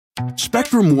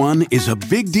Spectrum One is a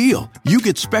big deal. You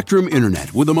get Spectrum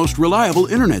Internet with the most reliable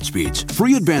internet speeds,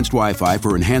 free advanced Wi-Fi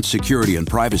for enhanced security and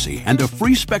privacy, and a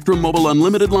free Spectrum Mobile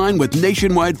Unlimited line with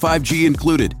nationwide 5G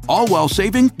included, all while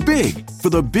saving big. For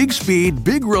the big speed,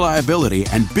 big reliability,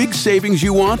 and big savings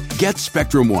you want, get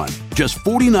Spectrum One. Just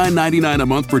 $49.99 a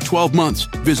month for 12 months.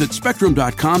 Visit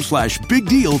spectrum.com/big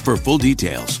deal for full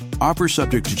details. Offer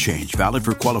subject to change. Valid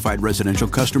for qualified residential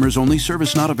customers only.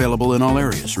 Service not available in all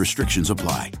areas. Restrictions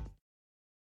apply.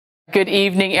 Good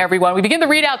evening, everyone. We begin the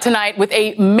ReidOut tonight with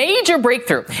a major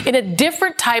breakthrough in a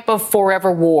different type of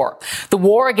forever war, the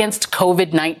war against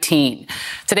COVID-19.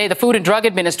 Today, the Food and Drug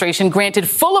Administration granted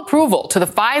full approval to the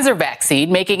Pfizer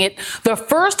vaccine, making it the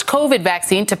first COVID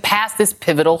vaccine to pass this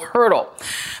pivotal hurdle.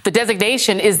 The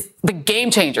designation is the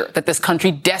game changer that this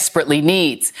country desperately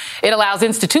needs. It allows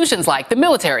institutions like the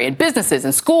military and businesses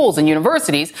and schools and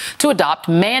universities to adopt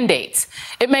mandates.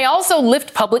 It may also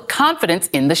lift public confidence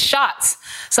in the shots,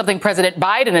 something President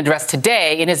Biden addressed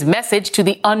today in his message to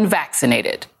the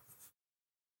unvaccinated.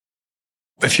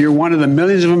 If you're one of the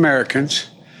millions of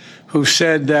Americans who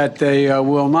said that they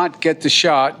will not get the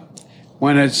shot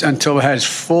until it has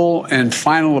full and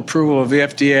final approval of the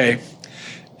FDA,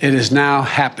 it has now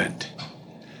happened.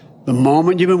 The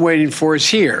moment you've been waiting for is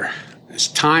here. It's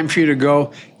time for you to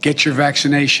go get your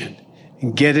vaccination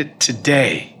and get it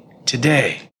today.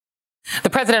 The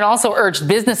president also urged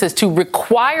businesses to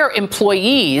require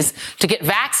employees to get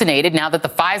vaccinated now that the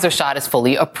Pfizer shot is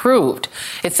fully approved.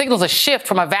 It signals a shift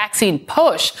from a vaccine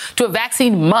push to a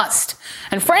vaccine must.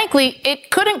 And frankly, it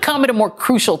couldn't come at a more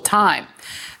crucial time.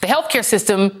 The healthcare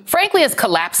system, frankly, is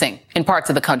collapsing in parts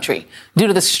of the country due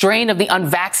to the strain of the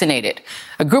unvaccinated.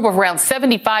 A group of around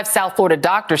 75 South Florida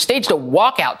doctors staged a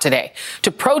walkout today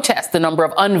to protest the number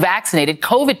of unvaccinated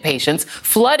COVID patients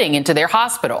flooding into their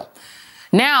hospital.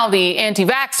 Now the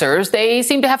anti-vaxxers, they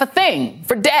seem to have a thing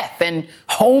for death and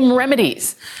home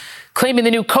remedies, claiming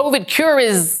the new COVID cure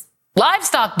is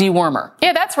livestock dewormer.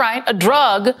 Yeah, that's right. A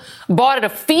drug bought at a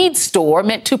feed store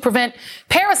meant to prevent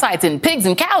parasites in pigs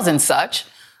and cows and such,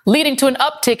 leading to an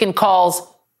uptick in calls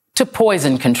to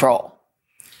poison control.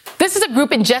 This is a group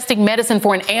ingesting medicine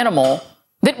for an animal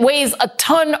that weighs a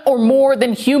ton or more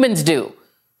than humans do.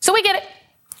 So we get it.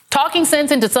 Talking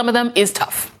sense into some of them is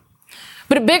tough.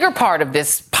 But a bigger part of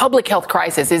this public health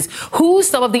crisis is who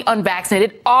some of the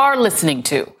unvaccinated are listening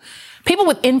to. People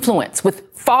with influence,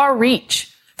 with far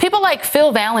reach. People like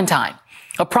Phil Valentine,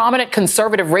 a prominent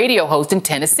conservative radio host in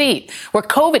Tennessee, where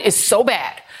COVID is so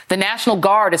bad, the National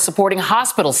Guard is supporting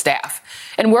hospital staff,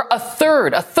 and where a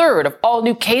third of all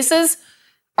new cases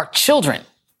are children.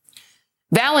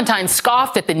 Valentine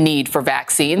scoffed at the need for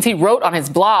vaccines. He wrote on his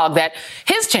blog that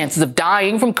his chances of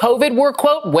dying from COVID were,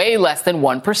 quote, way less than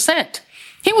 1%.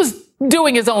 He was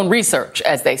doing his own research,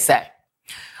 as they say.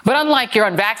 But unlike your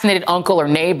unvaccinated uncle or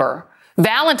neighbor,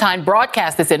 Valentine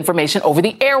broadcast this information over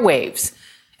the airwaves.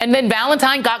 And then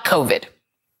Valentine got COVID.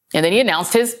 And then he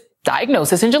announced his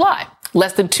diagnosis in July.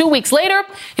 Less than 2 weeks later,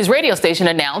 his radio station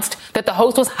announced that the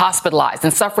host was hospitalized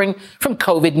and suffering from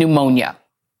COVID pneumonia.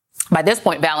 By this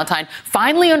point, Valentine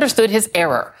finally understood his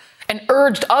error and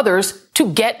urged others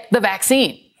to get the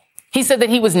vaccine. He said that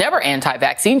he was never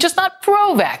anti-vaccine, just not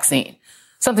pro-vaccine,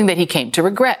 something that he came to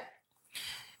regret.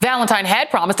 Valentine had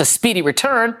promised a speedy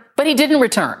return, but he didn't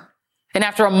return. And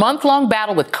after a month-long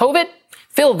battle with COVID,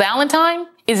 Phil Valentine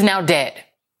is now dead.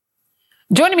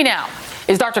 Joining me now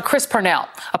is Dr. Chris Pernell,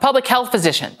 a public health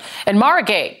physician, and Mara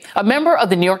Gay, a member of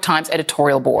the New York Times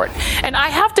editorial board. And I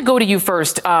have to go to you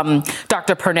first,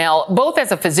 Dr. Pernell, both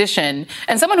as a physician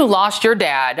and someone who lost your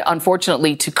dad,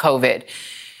 unfortunately, to COVID.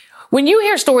 When you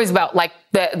hear stories about like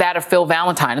that of Phil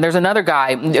Valentine, and there's another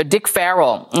guy, Dick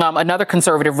Farrell, another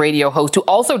conservative radio host who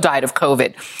also died of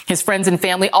COVID. His friends and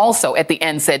family also at the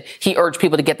end said he urged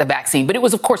people to get the vaccine. But it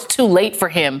was, of course, too late for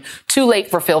him, too late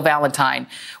for Phil Valentine.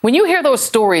 When you hear those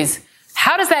stories,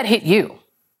 how does that hit you?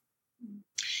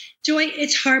 Joy,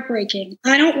 it's heartbreaking.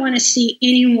 I don't want to see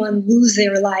anyone lose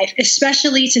their life,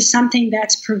 especially to something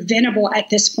that's preventable at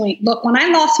this point. Look, when I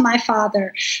lost my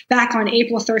father back on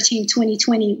April 13,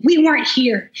 2020, we weren't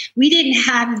here. We didn't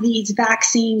have these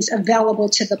vaccines available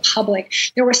to the public.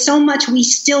 There was so much we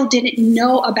still didn't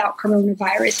know about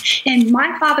coronavirus. And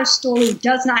my father's story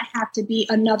does not have to be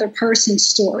another person's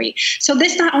story. So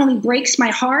this not only breaks my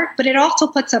heart, but it also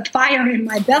puts a fire in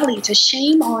my belly to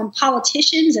shame on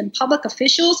politicians and public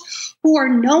officials who are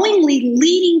knowingly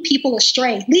leading people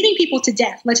astray, leading people to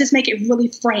death. Let's just make it really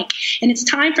frank. And it's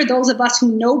time for those of us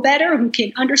who know better, who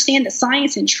can understand the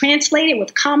science and translate it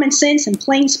with common sense and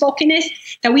plain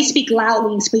spokenness, that we speak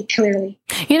loudly and speak clearly.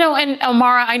 You know, and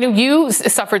Mara, I know you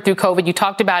suffered through COVID. You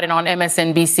talked about it on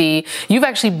MSNBC. You've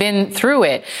actually been through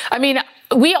it. I mean,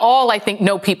 we all, I think,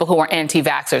 know people who are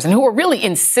anti-vaxxers and who are really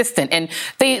insistent, and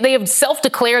they have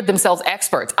self-declared themselves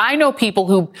experts. I know people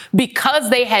who, because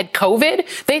they had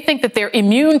COVID, they think that they're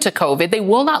immune to COVID. They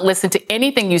will not listen to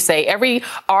anything you say. Every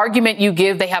argument you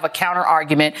give, they have a counter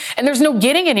argument, and there's no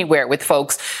getting anywhere with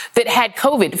folks that had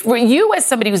COVID. For you, as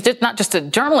somebody who's not just a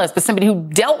journalist, but somebody who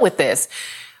dealt with this,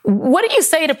 what do you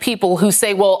say to people who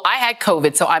say, well, I had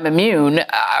COVID, so I'm immune,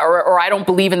 or I don't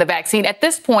believe in the vaccine? At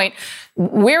this point,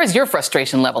 where is your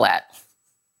frustration level at?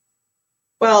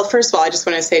 Well, first of all, I just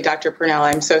want to say, Dr. Pernell,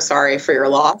 I'm so sorry for your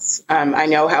loss. I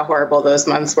know how horrible those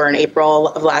months were in April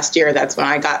of last year. That's when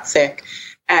I got sick.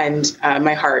 And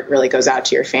my heart really goes out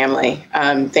to your family.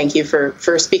 Thank you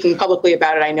for speaking publicly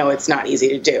about it. I know it's not easy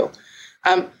to do.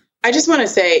 I just want to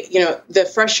say, you know, the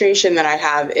frustration that I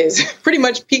have is pretty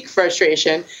much peak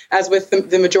frustration, as with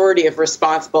the majority of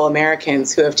responsible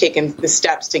Americans who have taken the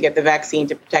steps to get the vaccine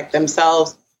to protect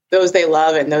themselves, those they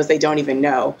love, and those they don't even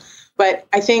know. But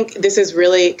I think this is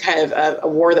really kind of a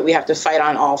war that we have to fight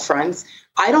on all fronts.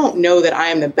 I don't know that I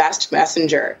am the best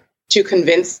messenger to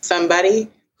convince somebody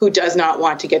who does not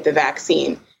want to get the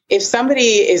vaccine. If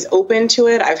somebody is open to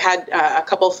it, I've had a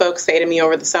couple folks say to me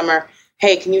over the summer,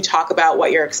 hey, can you talk about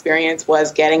what your experience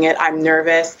was getting it? I'm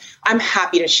nervous. I'm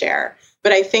happy to share.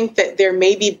 But I think that there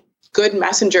may be good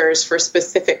messengers for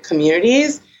specific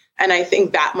communities. And I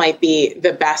think that might be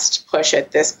the best push at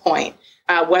this point,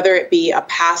 whether it be a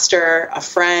pastor, a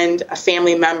friend, a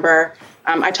family member.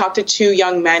 I talked to 2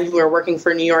 young men who are working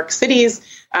for New York City's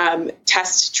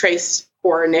Test, Trace,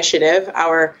 Core initiative,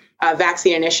 our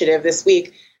vaccine initiative this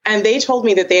week. And they told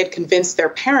me that they had convinced their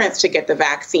parents to get the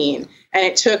vaccine. And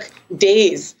it took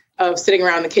days of sitting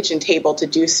around the kitchen table to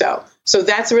do so. So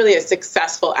that's really a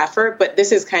successful effort. But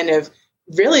this is kind of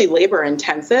really labor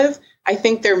intensive. I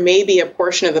think there may be a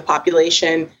portion of the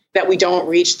population that we don't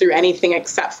reach through anything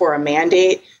except for a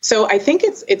mandate. So I think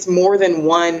it's more than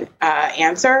one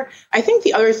answer. I think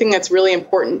the other thing that's really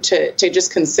important to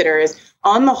just consider is,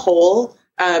 on the whole,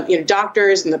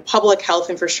 doctors and the public health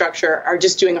infrastructure are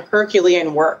just doing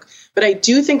Herculean work. But I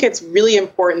do think it's really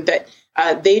important that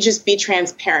they just be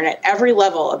transparent at every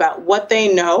level about what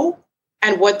they know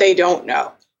and what they don't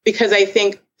know. Because I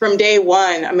think from day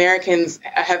one, Americans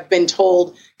have been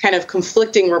told kind of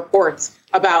conflicting reports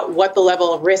about what the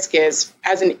level of risk is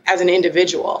as an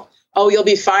individual. Oh, you'll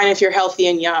be fine if you're healthy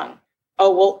and young.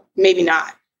 Oh, well, maybe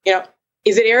not.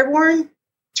 Is it airborne?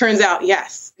 Turns out,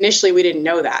 yes. Initially, we didn't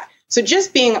know that. So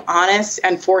just being honest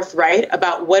and forthright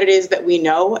about what it is that we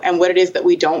know and what it is that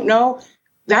we don't know,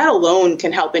 that alone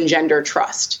can help engender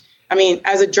trust. I mean,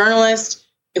 as a journalist,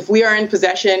 if we are in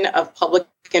possession of public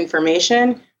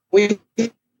information, we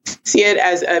see it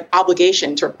as an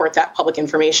obligation to report that public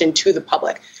information to the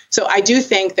public. So I do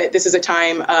think that this is a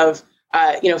time of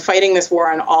fighting this war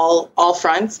on all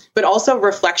fronts, but also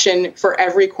reflection for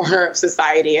every corner of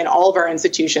society and all of our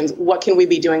institutions. What can we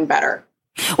be doing better?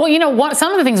 Well,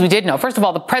 some of the things we did know, first of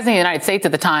all, the president of the United States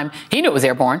at the time, he knew it was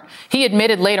airborne. He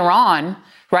admitted later on,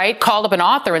 right, called up an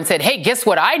author and said, hey, guess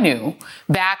what I knew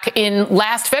back in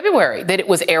last February, that it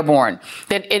was airborne.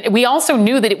 We also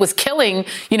knew that it was killing,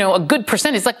 a good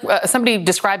percentage. It's like somebody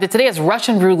described it today as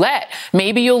Russian roulette.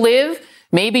 Maybe you'll live.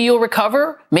 Maybe you'll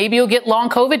recover. Maybe you'll get long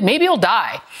COVID. Maybe you'll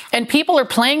die. And people are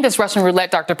playing this Russian roulette,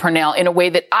 Dr. Pernell, in a way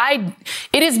that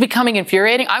it is becoming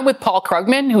infuriating. I'm with Paul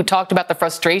Krugman, who talked about the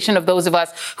frustration of those of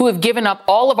us who have given up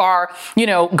all of our,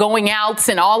 going outs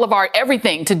and all of our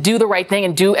everything to do the right thing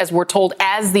and do as we're told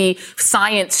as the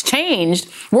science changed.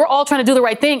 We're all trying to do the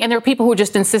right thing. And there are people who are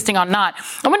just insisting on not.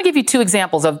 I want to give you 2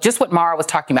 examples of just what Mara was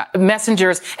talking about,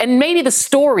 messengers and maybe the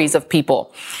stories of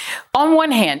people. On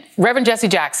one hand, Reverend Jesse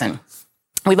Jackson.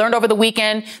 We learned over the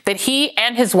weekend that he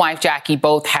and his wife, Jackie,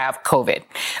 both have COVID.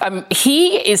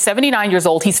 He is 79 years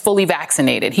old. He's fully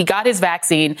vaccinated. He got his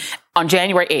vaccine on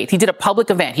January 8th. He did a public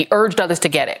event. He urged others to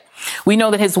get it. We know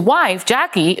that his wife,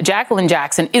 Jacqueline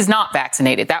Jackson, is not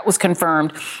vaccinated. That was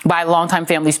confirmed by longtime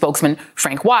family spokesman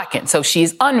Frank Watkins. So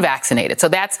she's unvaccinated. So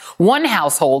that's one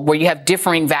household where you have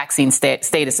differing vaccine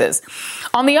statuses.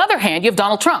 On the other hand, you have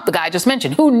Donald Trump, the guy I just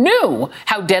mentioned, who knew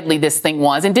how deadly this thing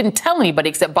was and didn't tell anybody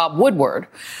except Bob Woodward.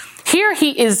 Here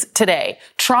he is today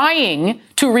trying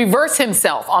to reverse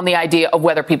himself on the idea of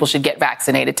whether people should get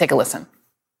vaccinated. Take a listen.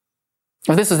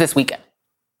 Well, this was this weekend.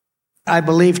 I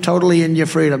believe totally in your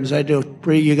freedoms. I do.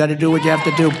 You got to do what you have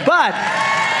to do. But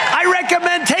I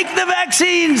recommend said, take the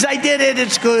vaccines. I did it.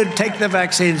 It's good. Take the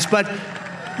vaccines. But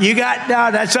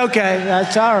no, that's okay.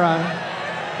 That's all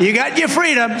right. You got your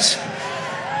freedoms.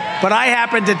 But I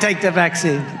happen to take the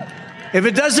vaccine. If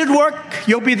it doesn't work,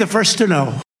 you'll be the first to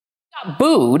know.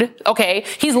 Booed. Okay.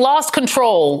 He's lost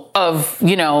control of,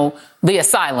 the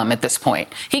asylum at this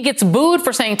point. He gets booed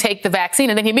for saying take the vaccine,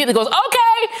 and then he immediately goes,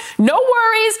 okay, no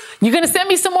worries. You're going to send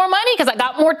me some more money because I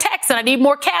got more texts and I need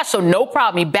more cash. So no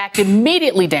problem. He backed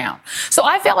immediately down. So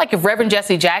I felt like if Reverend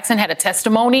Jesse Jackson had a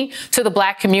testimony to the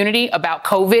black community about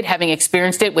COVID, having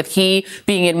experienced it with he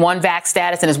being in one vax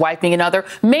status and his wife being another,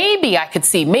 maybe I could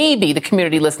see the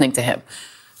community listening to him.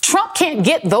 Trump can't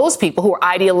get those people who are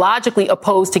ideologically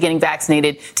opposed to getting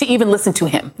vaccinated to even listen to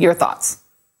him. Your thoughts?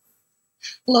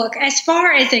 Look, as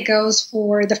far as it goes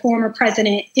for the former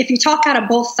president, if you talk out of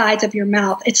both sides of your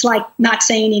mouth, it's like not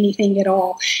saying anything at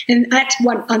all. And that's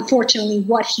unfortunately,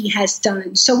 what he has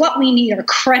done. So what we need are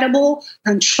credible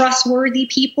and trustworthy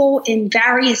people in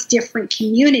various different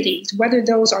communities, whether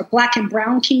those are black and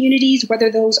brown communities,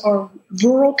 whether those are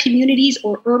rural communities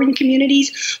or urban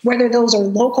communities, whether those are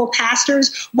local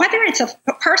pastors, whether it's a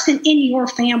person in your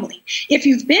family. If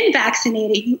you've been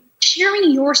vaccinated,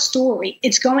 sharing your story,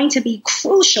 it's going to be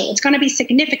crucial. It's going to be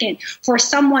significant for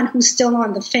someone who's still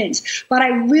on the fence. But I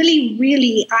really,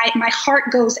 my heart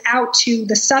goes out to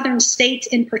the southern states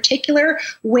in particular,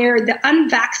 where the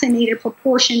unvaccinated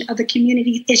proportion of the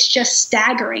community is just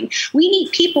staggering. We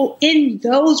need people in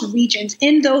those regions,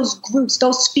 in those groups,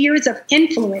 those spheres of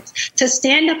influence to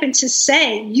stand up and to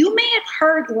say, you may have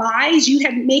heard lies,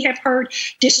 may have heard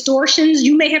distortions,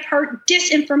 you may have heard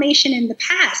disinformation in the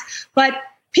past, but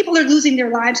people are losing their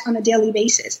lives on a daily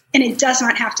basis, and it does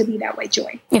not have to be that way,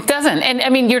 Joy. It doesn't. And I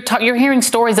mean, you're hearing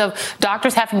stories of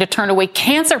doctors having to turn away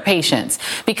cancer patients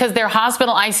because their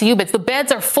hospital ICU beds, the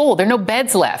beds are full. There are no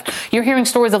beds left. You're hearing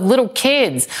stories of little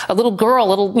kids, a little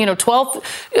girl,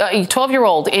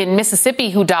 12-year-old in Mississippi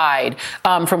who died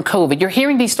from COVID. You're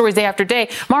hearing these stories day after day.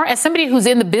 Mara, as somebody who's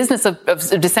in the business of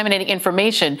disseminating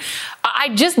information, I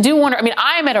just do wonder,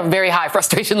 I'm at a very high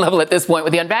frustration level at this point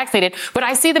with the unvaccinated, but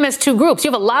I see them as two groups.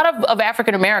 You have a lot of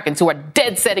African Americans who are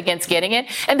dead set against getting it,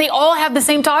 and they all have the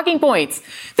same talking points.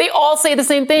 They all say the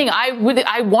same thing. I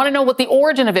want to know what the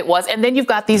origin of it was. And then you've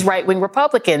got these right-wing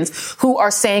Republicans who are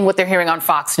saying what they're hearing on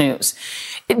Fox News.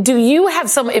 Do you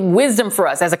have some wisdom for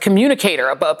us as a communicator,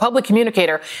 a public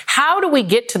communicator? How do we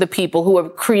get to the people who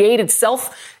have created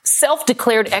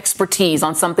self-declared expertise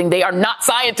on something they are not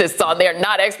scientists on, they are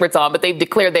not experts on, but they've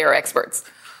declared they are experts?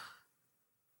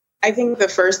 I think the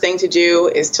first thing to do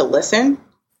is to listen.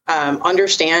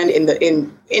 Understand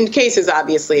in cases,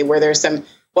 obviously, where there's some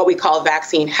what we call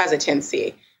vaccine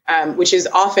hesitancy, which is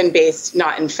often based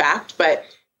not in fact, but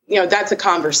that's a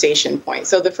conversation point.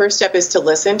 So the first step is to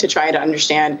listen, to try to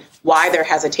understand why they're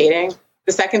hesitating.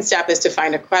 The second step is to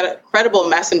find a credible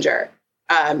messenger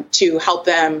to help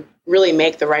them really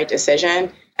make the right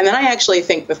decision. And then I actually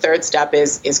think the third step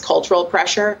is cultural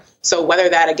pressure. So whether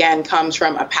that, again, comes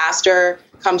from a pastor,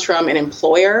 comes from an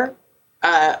employer,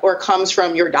 or comes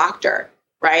from your doctor,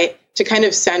 right? To kind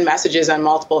of send messages on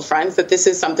multiple fronts that this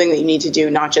is something that you need to do,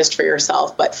 not just for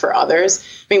yourself, but for others.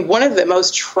 One of the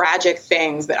most tragic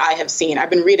things that I have seen,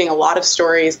 I've been reading a lot of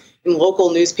stories in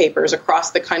local newspapers across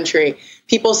the country,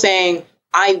 people saying,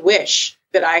 I wish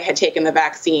that I had taken the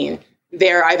vaccine.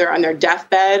 They're either on their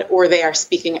deathbed or they are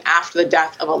speaking after the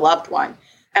death of a loved one.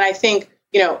 And I think,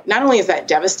 not only is that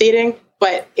devastating,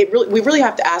 but we really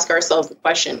have to ask ourselves the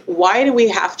question, why do we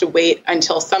have to wait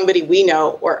until somebody we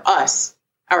know or us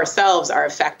ourselves are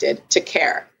affected to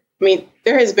care?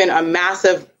 There has been a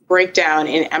massive breakdown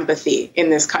in empathy in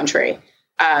this country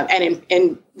and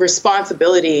in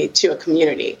responsibility to a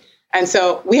community. And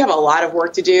so we have a lot of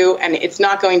work to do, and it's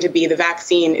not going to be the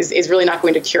vaccine is really not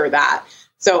going to cure that.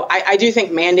 So I do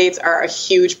think mandates are a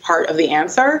huge part of the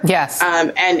answer. Yes.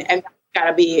 And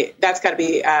that's got to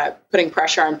be putting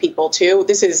pressure on people too.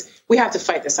 We have to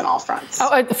fight this on all fronts.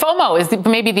 FOMO is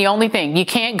maybe the only thing. You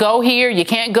can't go here. You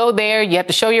can't go there. You have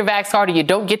to show your vax card, or you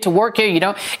don't get to work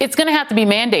here. It's going to have to be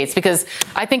mandates, because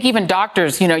I think even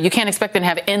doctors, you can't expect them to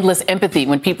have endless empathy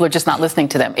when people are just not listening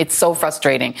to them. It's so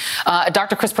frustrating.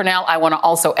 Dr. Chris Pernell, I want to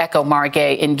also echo Mara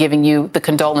Gay in giving you the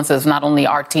condolences, not only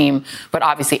our team, but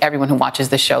obviously everyone who watches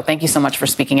this show. Thank you so much for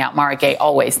speaking out. Mara Gay,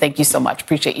 always. Thank you so much.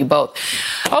 Appreciate you both.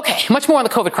 Okay, much more on the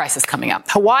COVID crisis coming up.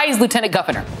 Hawaii's lieutenant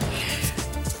governor,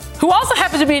 who also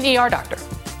happens to be an ER doctor,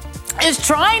 is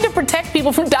trying to protect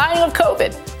people from dying of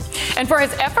COVID. And for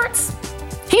his efforts,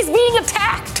 he's being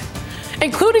attacked,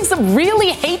 including some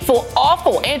really hateful,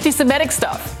 awful anti-Semitic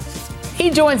stuff. He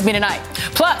joins me tonight.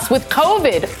 Plus, with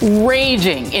COVID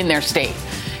raging in their state,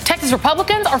 Texas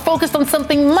Republicans are focused on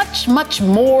something much, much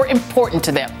more important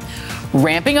to them: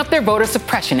 ramping up their voter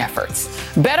suppression efforts.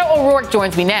 Beto O'Rourke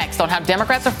joins me next on how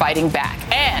Democrats are fighting back.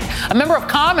 And a member of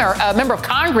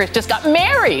Congress just got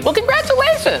married. Well,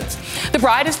 congratulations. The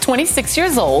bride is 26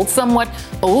 years old, somewhat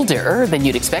older than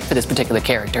you'd expect for this particular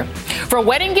character. For a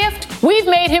wedding gift, we've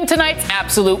made him tonight's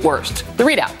absolute worst. The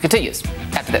ReidOut continues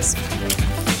after this.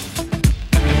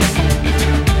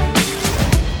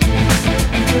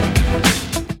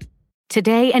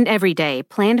 Today and every day,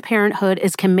 Planned Parenthood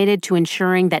is committed to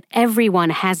ensuring that everyone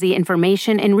has the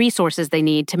information and resources they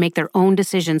need to make their own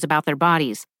decisions about their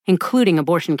bodies, including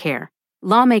abortion care.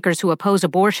 Lawmakers who oppose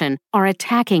abortion are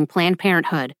attacking Planned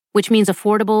Parenthood, which means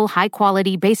affordable,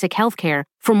 high-quality, basic health care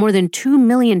for more than 2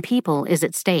 million people is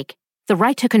at stake. The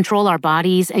right to control our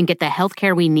bodies and get the health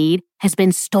care we need has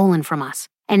been stolen from us.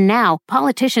 And now,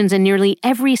 politicians in nearly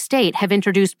every state have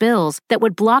introduced bills that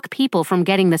would block people from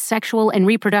getting the sexual and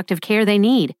reproductive care they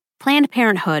need. Planned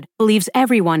Parenthood believes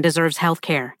everyone deserves health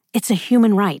care. It's a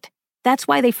human right. That's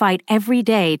why they fight every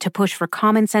day to push for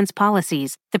common-sense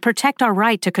policies that protect our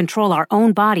right to control our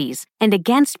own bodies and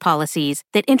against policies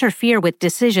that interfere with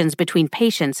decisions between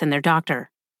patients and their doctor.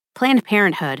 Planned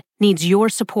Parenthood needs your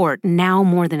support now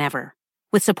more than ever.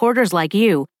 With supporters like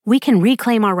you, we can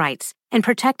reclaim our rights and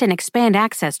protect and expand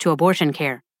access to abortion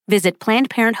care. Visit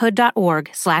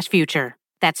PlannedParenthood.org/future.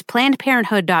 That's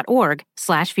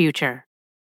PlannedParenthood.org/future.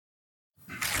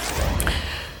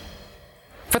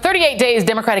 For 38 days,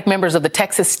 Democratic members of the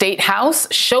Texas State House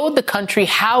showed the country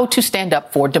how to stand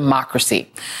up for democracy.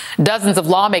 Dozens of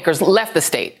lawmakers left the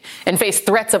state and faced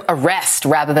threats of arrest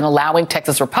rather than allowing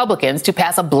Texas Republicans to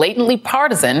pass a blatantly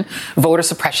partisan voter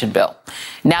suppression bill.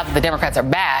 Now that the Democrats are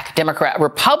back,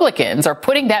 Republicans are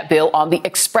putting that bill on the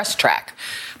express track,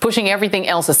 pushing everything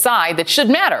else aside that should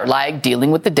matter, like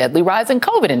dealing with the deadly rise in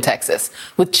COVID in Texas,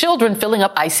 with children filling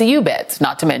up ICU beds,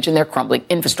 not to mention their crumbling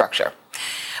infrastructure.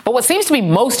 But what seems to be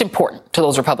most important to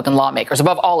those Republican lawmakers,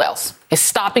 above all else, is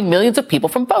stopping millions of people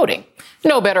from voting.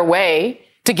 No better way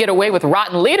to get away with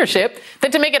rotten leadership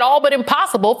than to make it all but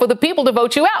impossible for the people to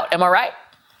vote you out. Am I right?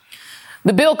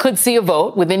 The bill could see a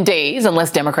vote within days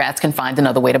unless Democrats can find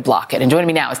another way to block it. And joining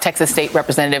me now is Texas State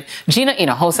Representative Gina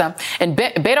Hinojosa and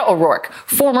Beto O'Rourke,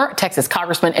 former Texas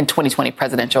congressman and 2020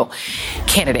 presidential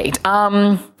candidate.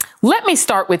 Let me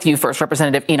start with you first,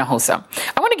 Representative Hinojosa.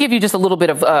 I want to give you just a little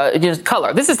bit of just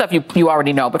color. This is stuff you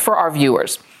already know, but for our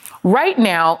viewers, right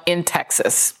now in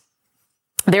Texas,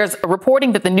 there's a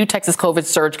reporting that the new Texas COVID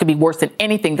surge could be worse than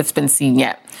anything that's been seen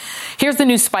yet. Here's the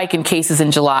new spike in cases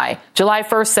in July. July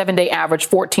 1st, 7-day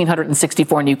average,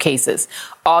 1,464 new cases.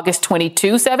 August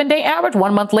 22, 7-day average,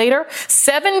 1 month later,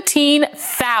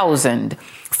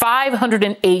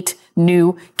 17,508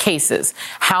 new cases.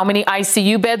 How many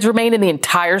ICU beds remain in the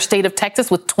entire state of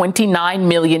Texas with 29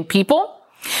 million people?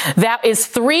 That is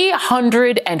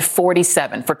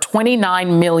 347 for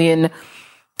 29 million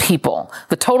people.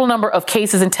 The total number of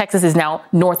cases in Texas is now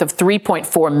north of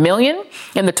 3.4 million,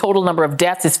 and the total number of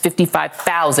deaths is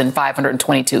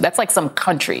 55,522. That's like some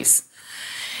countries.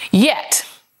 Yet,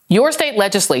 your state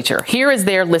legislature, here is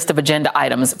their list of agenda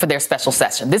items for their special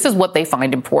session. This is what they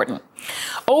find important.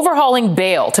 Overhauling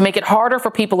bail to make it harder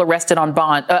for people arrested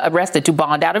to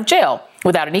bond out of jail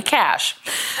without any cash.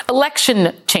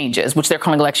 Election changes, which they're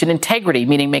calling election integrity,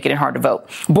 meaning making it hard to vote.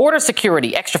 Border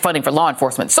security, extra funding for law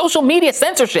enforcement. Social media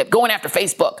censorship, going after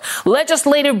Facebook.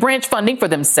 Legislative branch funding for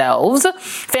themselves.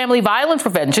 Family violence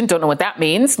prevention, don't know what that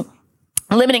means.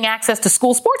 Limiting access to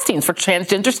school sports teams for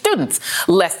transgender students,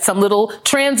 lest some little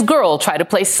trans girl try to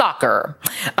play soccer.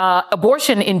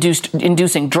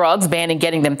 Abortion-inducing drugs, banning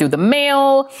getting them through the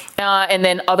mail, and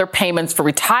then other payments for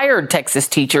retired Texas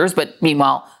teachers, but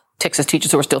meanwhile, Texas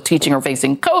teachers who are still teaching are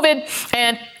facing COVID,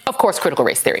 and, of course, critical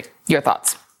race theory. Your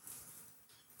thoughts?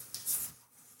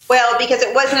 Well, because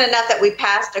it wasn't enough that we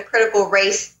passed a critical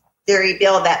race theory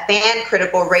bill that banned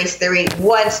critical race theory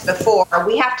once before.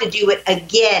 We have to do it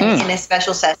again in a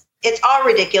special session. It's all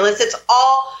ridiculous. It's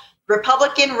all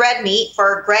Republican red meat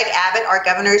for Greg Abbott, our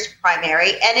governor's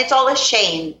primary. And it's all a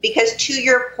shame because, to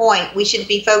your point, we should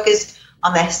be focused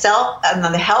on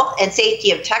the health and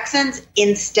safety of Texans.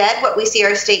 Instead, what we see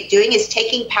our state doing is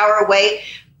taking power away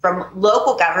from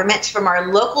local governments, from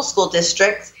our local school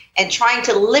districts, and trying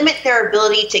to limit their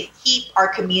ability to keep our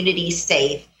communities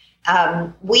safe.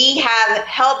 We have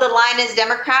held the line as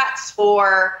Democrats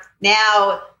for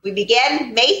now. We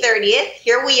began May 30th.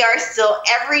 Here we are still.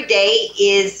 Every day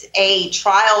is a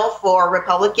trial for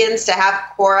Republicans to have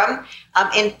quorum.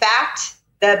 In fact,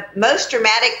 the most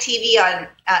dramatic TV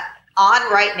on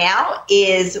right now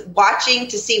is watching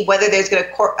to see whether there's going to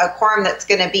a quorum that's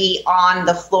going to be on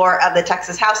the floor of the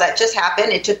Texas House. That just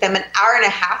happened. It took them an hour and a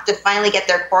half to finally get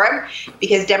their quorum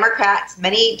because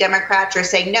many Democrats are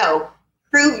saying, no,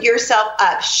 prove yourself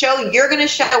up. Show you're going to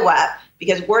show up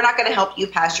because we're not going to help you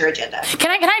pass your agenda. Can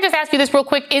I just ask you this real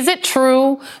quick? Is it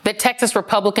true that Texas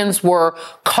Republicans were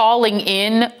calling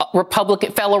in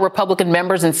fellow Republican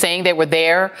members and saying they were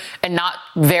there and not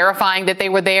verifying that they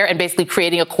were there and basically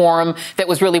creating a quorum that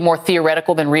was really more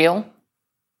theoretical than real?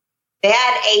 They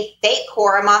had a fake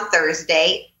quorum on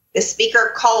Thursday. The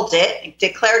speaker called it,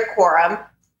 declared quorum,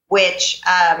 which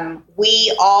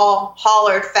we all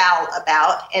hollered foul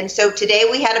about. And so today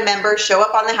we had a member show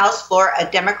up on the House floor, a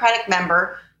Democratic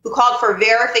member, who called for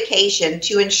verification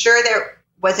to ensure there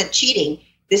wasn't cheating.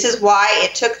 This is why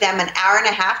it took them an hour and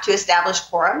a half to establish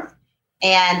quorum.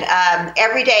 And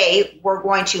every day we're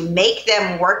going to make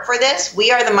them work for this.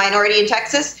 We are the minority in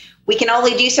Texas. We can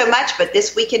only do so much, but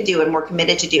this we can do, and we're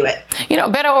committed to do it. You know,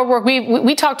 Beto O'Rourke,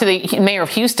 we talked to the mayor of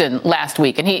Houston last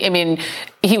week, and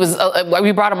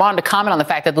we brought him on to comment on the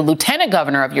fact that the lieutenant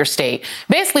governor of your state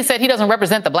basically said he doesn't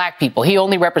represent the black people. He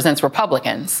only represents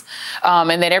Republicans,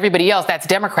 and that everybody else, that's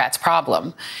Democrats'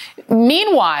 problem.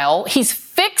 Meanwhile, he's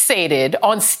fixated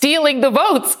on stealing the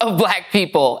votes of black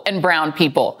people and brown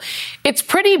people. It's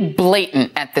pretty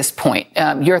blatant at this point.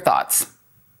 Your thoughts?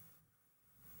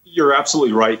 You're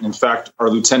absolutely right. In fact, our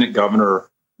lieutenant governor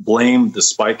blamed the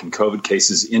spike in COVID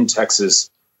cases in Texas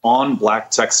on black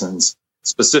Texans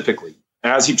specifically,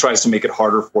 as he tries to make it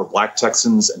harder for black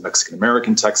Texans and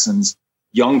Mexican-American Texans,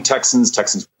 young Texans,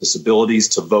 Texans with disabilities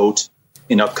to vote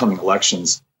in upcoming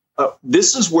elections.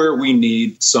 This is where we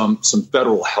need some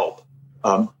federal help.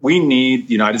 We need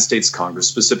the United States Congress,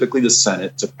 specifically the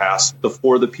Senate, to pass the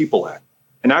For the People Act.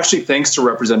 And actually, thanks to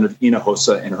Representative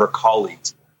Hinojosa and her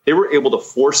colleagues, they were able to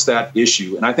force that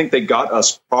issue. And I think they got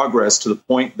us progress to the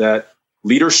point that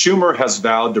Leader Schumer has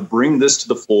vowed to bring this to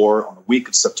the floor on the week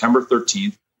of September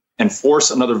 13th and force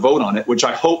another vote on it, which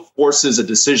I hope forces a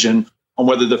decision on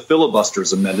whether the filibuster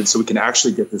is amended so we can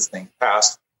actually get this thing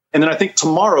passed. And then I think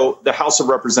tomorrow, the House of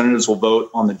Representatives will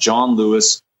vote on the John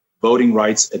Lewis Voting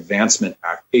Rights Advancement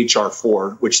Act, H.R.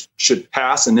 4, which should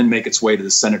pass and then make its way to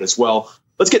the Senate as well.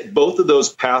 Let's get both of those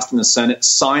passed in the Senate,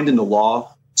 signed into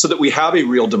law, so that we have a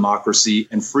real democracy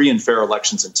and free and fair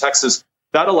elections in Texas.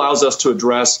 That allows us to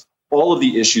address all of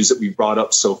the issues that we've brought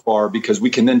up so far, because we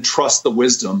can then trust the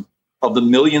wisdom of the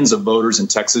millions of voters in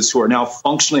Texas who are now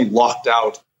functionally locked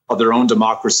out of their own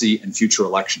democracy and future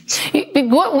elections.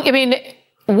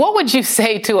 What would you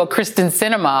say to a Kristen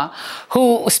Sinema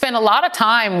who spent a lot of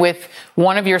time with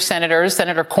one of your senators,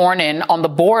 Senator Cornyn, on the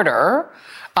border,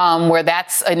 where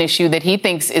that's an issue that he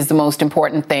thinks is the most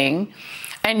important thing,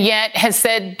 and yet has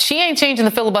said she ain't changing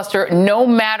the filibuster no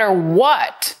matter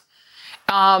what?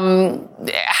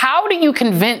 How do you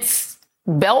convince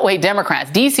Beltway Democrats,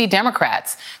 D.C.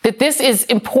 Democrats, that this is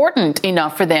important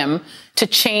enough for them to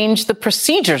change the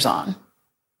procedures on?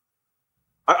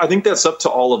 I think that's up to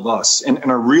all of us. And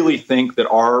I really think that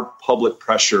our public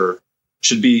pressure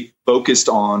should be focused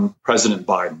on President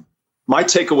Biden. My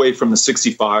takeaway from the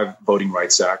 65 Voting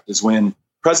Rights Act is when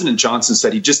President Johnson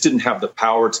said he just didn't have the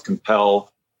power to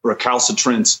compel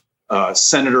recalcitrant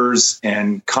senators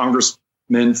and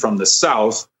congressmen from the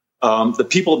South. The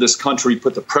people of this country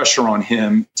put the pressure on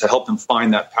him to help them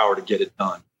find that power to get it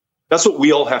done. That's what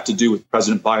we all have to do with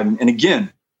President Biden. And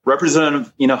again,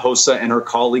 Representative Hinojosa and her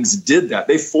colleagues did that.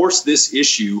 They forced this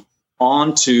issue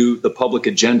onto the public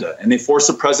agenda, and they forced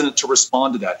the president to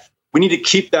respond to that. We need to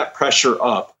keep that pressure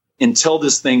up until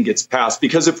this thing gets passed,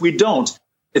 because if we don't,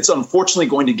 it's unfortunately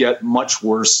going to get much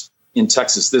worse in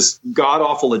Texas. This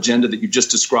god-awful agenda that you just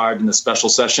described in the special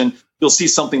session, you'll see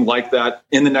something like that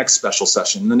in the next special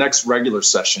session, in the next regular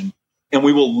session, and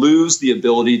we will lose the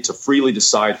ability to freely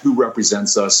decide who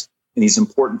represents us in these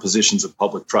important positions of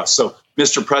public trust. So,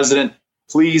 Mr. President,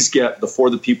 please get the For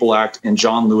the People Act and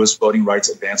John Lewis Voting Rights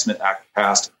Advancement Act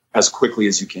passed as quickly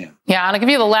as you can. Yeah, and I'll give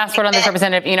you the last word on this,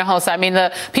 Representative Hinojosa. I mean,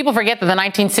 the people forget that the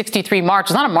 1963 march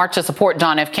was not a march to support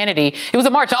John F. Kennedy. It was a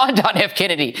march on John F.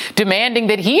 Kennedy, demanding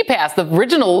that he pass the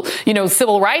original,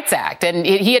 Civil Rights Act. And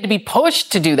he had to be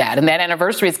pushed to do that. And that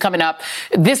anniversary is coming up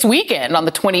this weekend on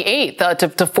the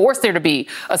 28th to force there to be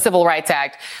a Civil Rights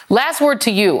Act. Last word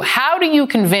to you. How do you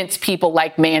convince people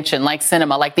like Manchin, like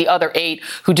Sinema, like the other 8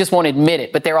 who just won't admit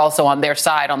it, but they're also on their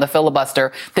side on the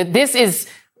filibuster, that this is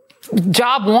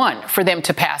job one for them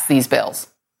to pass these bills?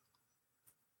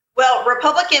 Well,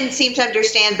 Republicans seem to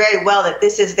understand very well that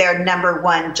this is their number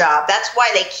one job. That's why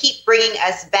they keep bringing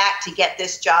us back to get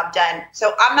this job done.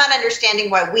 So I'm not understanding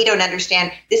why we don't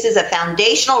understand. This is a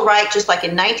foundational right, just like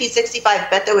in 1965,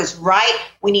 Beto is right.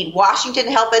 We need Washington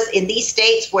to help us in these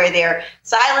states where they're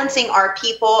silencing our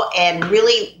people and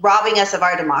really robbing us of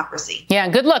our democracy. Yeah,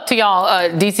 good luck to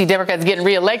y'all, D.C. Democrats getting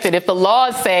reelected if the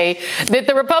laws say that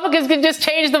the Republicans can just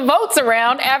change the votes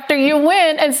around after you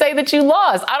win and say that you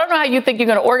lost. I don't know how you think you're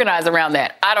going to organize around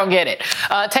that. I don't get it.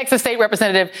 Texas State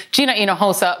Representative Gina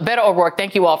Hinojosa, Beto O'Rourke,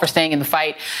 thank you all for staying in the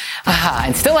fight.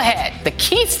 And still ahead, the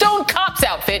Keystone Cops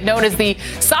outfit known as the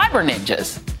Cyber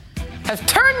Ninjas has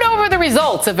turned over the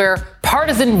results of their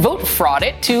partisan vote fraud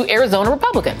to Arizona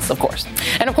Republicans, of course.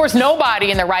 And of course,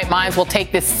 nobody in their right minds will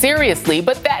take this seriously,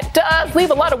 but that does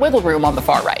leave a lot of wiggle room on the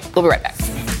far right. We'll be right back.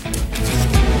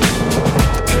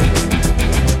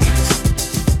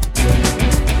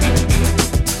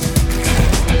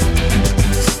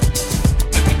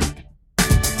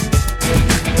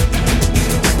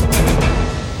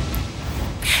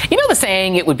 You know the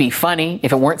saying, it would be funny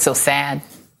if it weren't so sad?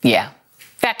 Yeah.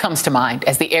 That comes to mind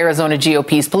as the Arizona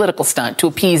GOP's political stunt to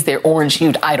appease their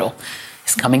orange-hued idol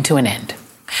is coming to an end.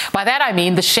 By that, I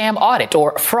mean the sham audit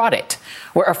or fraudit,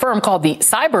 where a firm called the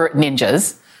Cyber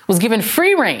Ninjas was given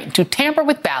free rein to tamper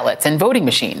with ballots and voting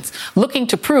machines, looking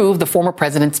to prove the former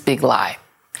president's big lie.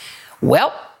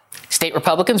 Well, state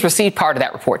Republicans received part of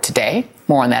that report today.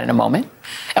 More on that in a moment.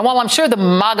 And while I'm sure the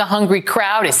MAGA-hungry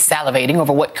crowd is salivating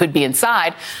over what could be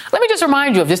inside, let me just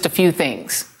remind you of just a few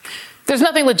things. There's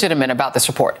nothing legitimate about this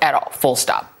report at all, full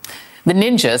stop. The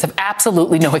ninjas have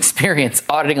absolutely no experience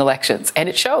auditing elections, and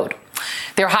it showed.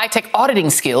 Their high-tech auditing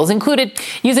skills included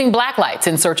using black lights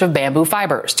in search of bamboo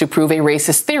fibers to prove a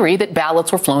racist theory that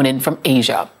ballots were flown in from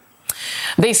Asia.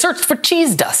 They searched for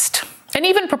cheese dust and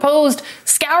even proposed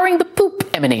scouring the poop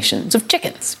emanations of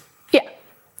chickens. Yeah,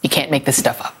 you can't make this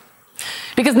stuff up.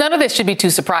 Because none of this should be too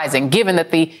surprising, given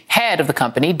that the head of the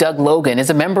company, Doug Logan, is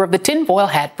a member of the Tinfoil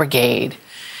Hat Brigade.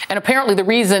 And apparently the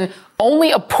reason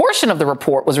only a portion of the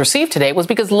report was received today was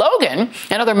because Logan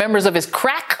and other members of his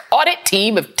crack audit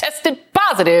team have tested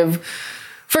positive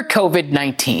for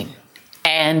COVID-19.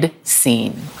 And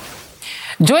scene.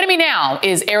 Joining me now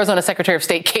is Arizona Secretary of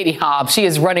State Katie Hobbs. She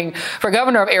is running for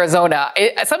governor of Arizona.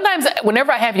 Sometimes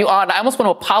whenever I have you on, I almost want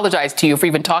to apologize to you for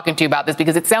even talking to you about this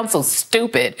because it sounds so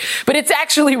stupid, but it's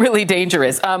actually really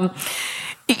dangerous.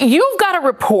 You've got a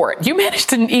report. You managed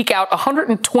to eke out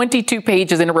 122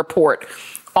 pages in a report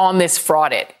on this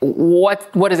fraudit.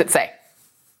 What does it say?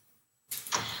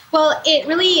 Well, it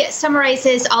really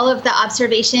summarizes all of the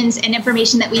observations and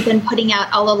information that we've been putting out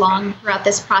all along throughout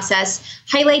this process,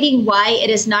 highlighting why it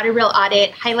is not a real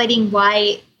audit, highlighting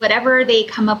why whatever they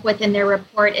come up with in their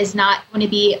report is not going to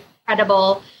be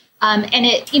credible. And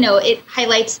it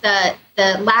highlights the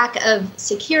lack of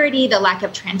security, the lack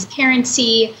of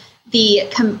transparency, the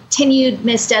continued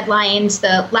missed deadlines,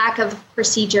 the lack of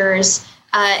procedures,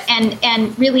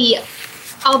 and really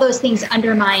all those things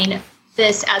undermine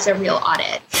this as a real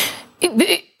audit.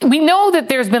 We know that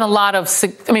there's been a lot of,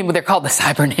 they're called the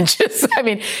cyber ninjas.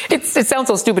 It sounds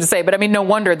so stupid to say, but no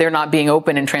wonder they're not being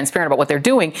open and transparent about what they're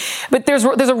doing. But there's a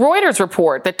Reuters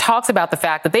report that talks about the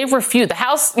fact that they've refused, the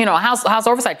House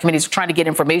Oversight Committees are trying to get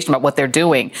information about what they're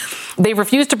doing. They've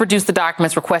refused to produce the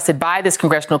documents requested by this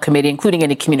congressional committee, including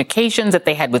any communications that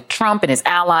they had with Trump and his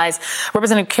allies.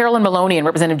 Representative Carolyn Maloney and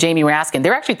Representative Jamie Raskin,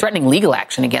 they're actually threatening legal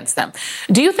action against them.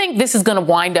 Do you think this is going to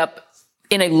wind up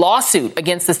in a lawsuit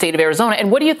against the state of Arizona?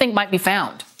 And what do you think might be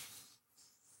found?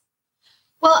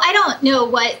 Well, I don't know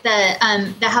what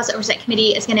the House Oversight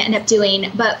Committee is going to end up doing,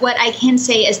 but what I can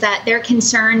say is that their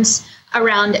concerns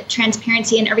around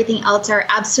transparency and everything else are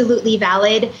absolutely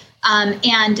valid.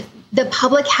 And the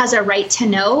public has a right to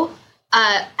know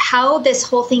how this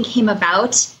whole thing came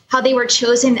about, how they were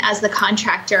chosen as the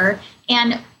contractor,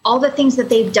 and all the things that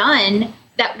they've done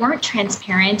that weren't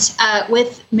transparent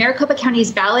with Maricopa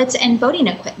County's ballots and voting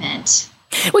equipment.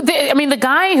 The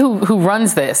guy who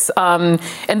runs this, and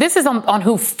this is on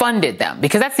who funded them,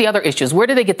 because that's the other issue is where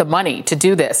do they get the money to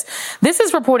do this? This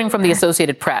is reporting from the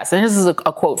Associated Press, and this is a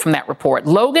quote from that report.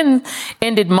 Logan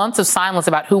ended months of silence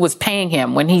about who was paying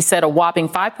him when he said a whopping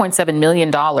 $5.7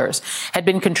 million had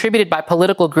been contributed by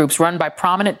political groups run by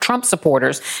prominent Trump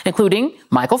supporters, including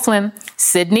Michael Flynn,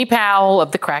 Sidney Powell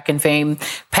of the Kraken fame,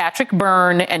 Patrick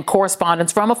Byrne, and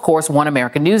correspondents from, of course, One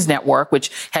American News Network,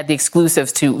 which had the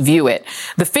exclusives to view it.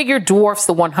 The figure dwarfs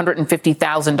the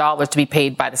 $150,000 to be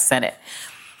paid by the Senate.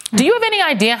 Do you have any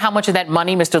idea how much of that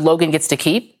money Mr. Logan gets to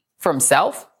keep for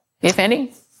himself, if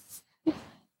any?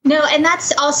 No, and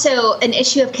that's also an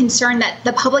issue of concern that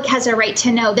the public has a right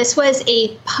to know. This was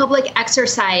a public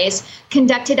exercise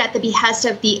conducted at the behest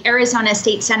of the Arizona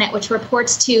State Senate, which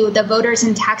reports to the voters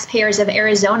and taxpayers of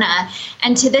Arizona.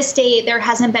 And to this day, there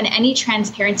hasn't been any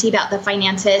transparency about the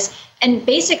finances and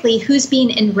basically who's being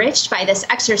enriched by this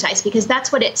exercise, because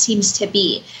that's what it seems to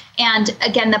be. And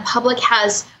again, the public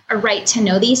has a right to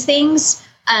know these things.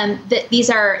 These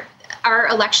are our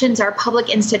elections, are public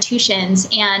institutions,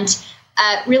 and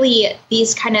really,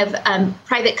 these kind of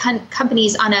private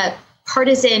companies on a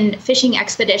partisan fishing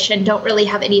expedition don't really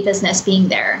have any business being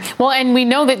there. Well, and we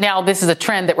know that now this is a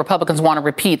trend that Republicans want to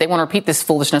repeat. They want to repeat this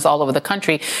foolishness all over the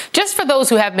country. Just for those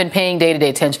who have been paying day-to-day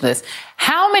attention to this,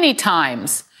 how many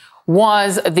times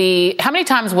was the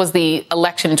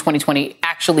election in 2020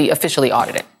 actually officially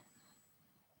audited?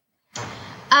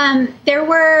 There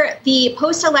were the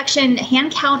post-election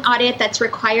hand count audit that's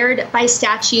required by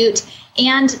statute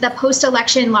and the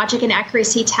post-election logic and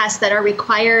accuracy tests that are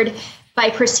required by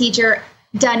procedure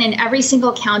done in every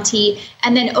single county.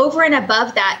 And then over and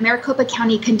above that, Maricopa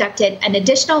County conducted an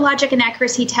additional logic and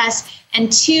accuracy test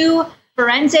and 2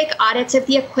 forensic audits of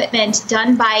the equipment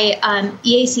done by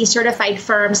EAC certified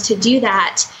firms to do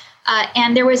that.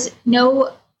 And there was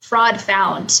no fraud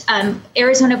found.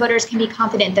 Arizona voters can be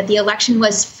confident that the election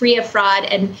was free of fraud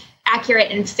and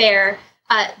accurate and fair.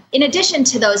 In addition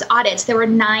to those audits, there were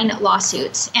 9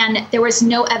 lawsuits, and there was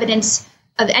no evidence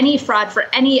of any fraud for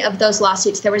any of those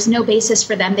lawsuits. There was no basis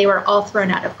for them. They were all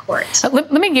thrown out of court.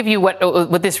 Let me give you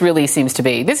what this really seems to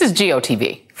be. This is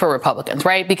GOTV for Republicans,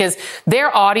 right? Because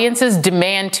their audiences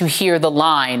demand to hear the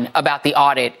line about the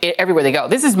audit everywhere they go.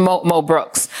 This is Mo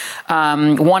Brooks,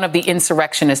 one of the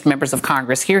insurrectionist members of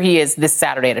Congress. Here he is this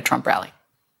Saturday at a Trump rally.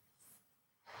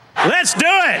 Let's do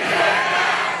it.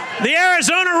 The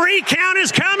Arizona recount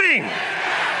is coming.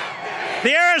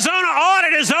 The Arizona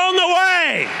audit is on the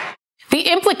way. The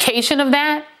implication of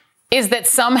that is that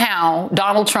somehow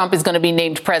Donald Trump is going to be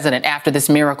named president after this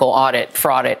miracle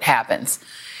fraud happens.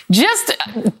 Just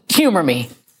humor me.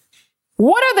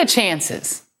 What are the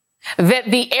chances that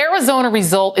the Arizona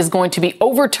result is going to be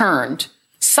overturned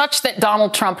such that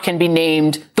Donald Trump can be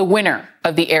named the winner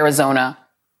of the Arizona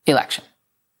election?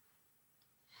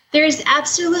 There's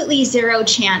absolutely zero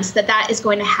chance that that is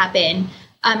going to happen,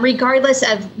 regardless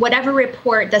of whatever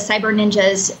report the cyber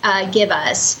ninjas give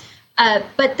us.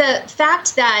 But the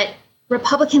fact that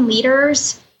Republican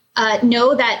leaders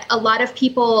know that a lot of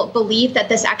people believe that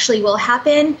this actually will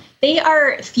happen, they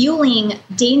are fueling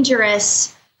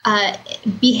dangerous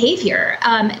behavior.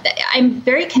 I'm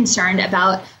very concerned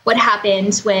about what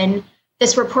happens when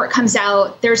this report comes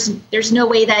out. There's no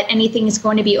way that anything is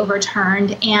going to be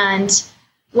overturned, and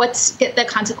what's the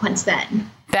consequence then?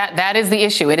 That is the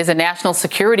issue. It is a national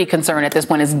security concern at this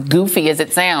point, as goofy as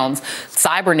it sounds.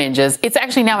 Cyber ninjas. It's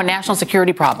actually now a national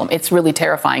security problem. It's really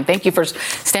terrifying. Thank you for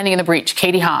standing in the breach.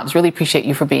 Katie Hobbs, really appreciate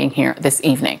you for being here this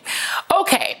evening.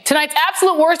 Okay, tonight's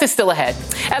absolute worst is still ahead.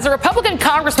 As a Republican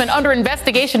congressman under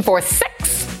investigation for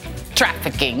sex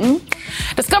trafficking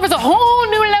discovers a whole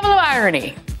new level of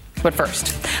irony. But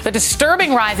first, the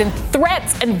disturbing rise in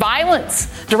threats and violence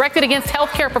directed against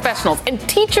healthcare professionals and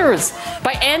teachers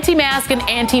by anti-mask and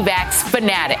anti-vax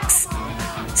fanatics.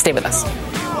 Stay with us.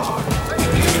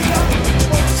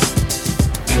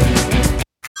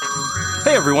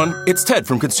 Hey everyone, it's Ted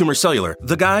from Consumer Cellular,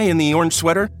 the guy in the orange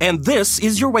sweater, and this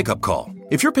is your wake-up call.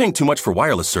 If you're paying too much for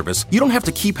wireless service, you don't have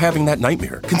to keep having that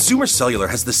nightmare. Consumer Cellular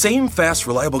has the same fast,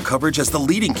 reliable coverage as the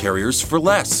leading carriers for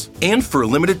less. And for a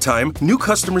limited time, new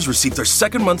customers receive their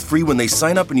second month free when they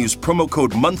sign up and use promo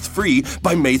code MONTHFREE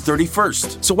by May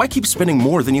 31st. So why keep spending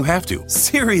more than you have to?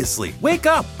 Seriously, wake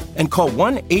up and call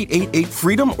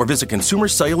 1-888-FREEDOM or visit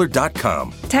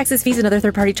consumercellular.com. Taxes, fees, and other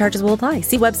third-party charges will apply.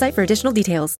 See website for additional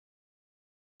details.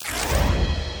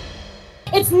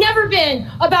 It's never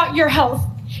been about your health.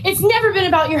 It's never been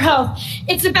about your health.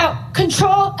 It's about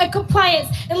control and compliance.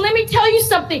 And let me tell you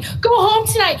something. Go home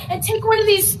tonight and take one of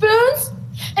these spoons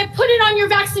and put it on your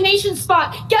vaccination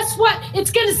spot. Guess what?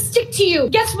 It's going to stick to you.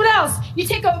 Guess what else? You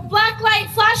take a black light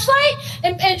flashlight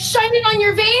and shine it on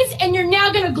your veins, and you're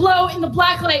now going to glow in the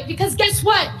black light. Because guess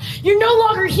what? You're no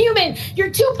longer human.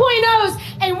 You're 2.0s,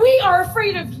 and we are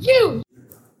afraid of you.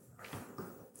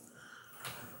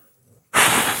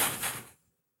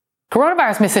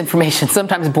 Coronavirus misinformation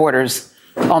sometimes borders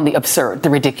on the absurd, the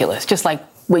ridiculous, just like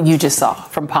what you just saw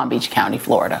from Palm Beach County,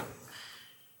 Florida.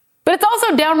 But it's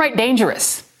also downright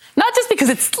dangerous, not just because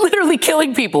it's literally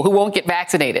killing people who won't get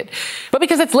vaccinated, but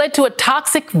because it's led to a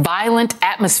toxic, violent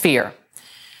atmosphere.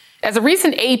 As a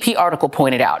recent AP article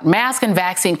pointed out, mask and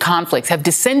vaccine conflicts have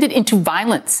descended into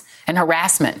violence and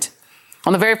harassment.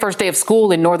 On the very first day of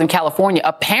school in Northern California,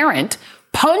 a parent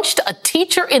punched a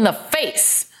teacher in the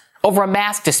face over a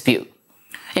mask dispute.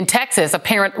 In Texas, a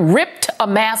parent ripped a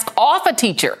mask off a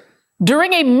teacher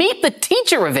during a Meet the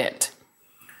Teacher event.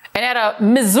 And at a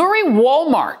Missouri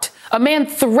Walmart, a man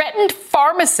threatened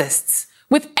pharmacists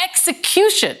with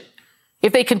execution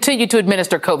if they continue to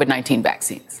administer COVID-19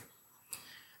 vaccines.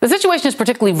 The situation is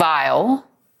particularly vile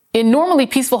in normally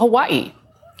peaceful Hawaii,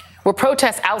 where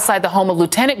protests outside the home of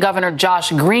Lieutenant Governor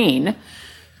Josh Green,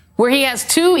 where he has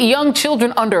 2 young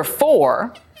children under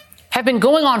 4, have been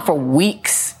going on for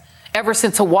weeks, ever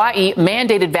since Hawaii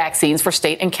mandated vaccines for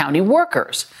state and county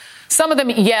workers. Some of them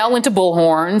yell into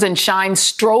bullhorns and shine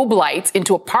strobe lights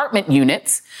into apartment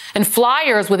units, and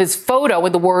flyers with his photo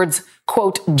with the words,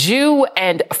 quote, Jew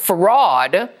and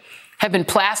fraud have been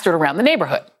plastered around the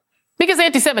neighborhood. Because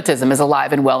anti-Semitism is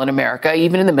alive and well in America,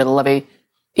 even in the middle of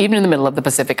the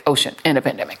Pacific Ocean in a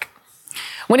pandemic.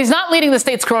 When he's not leading the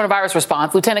state's coronavirus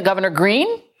response, Lieutenant Governor Green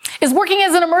is working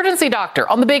as an emergency doctor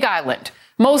on the Big Island,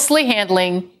 mostly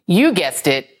handling, you guessed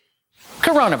it,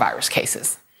 coronavirus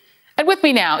cases. And with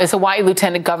me now is Hawaii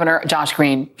Lieutenant Governor Josh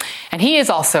Green, and he is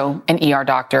also an ER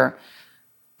doctor.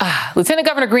 Lieutenant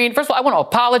Governor Green, first of all, I want to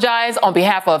apologize on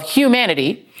behalf of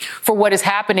humanity for what is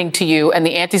happening to you and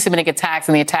the anti-Semitic attacks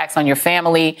and the attacks on your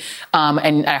family,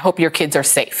 and I hope your kids are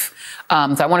safe. So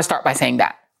I want to start by saying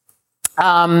that.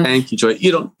 Thank you, Joy.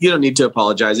 You don't need to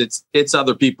apologize. It's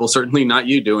other people, certainly not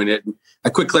you doing it. A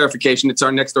quick clarification: it's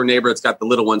our next door neighbor. It's got the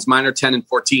little ones. Mine are 10 and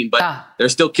 14, but they're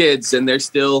still kids, and they're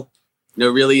still,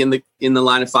 really in the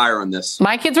line of fire on this.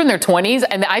 My kids are in their 20s,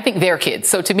 and I think they're kids.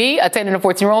 So to me, a 10 and a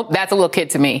 14-year-old, that's a little kid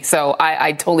to me. So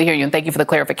I totally hear you, and thank you for the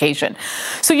clarification.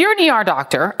 So you're an ER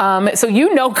doctor. So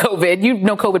you know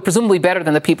COVID presumably better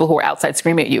than the people who are outside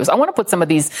screaming at you. So I want to put some of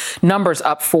these numbers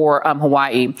up for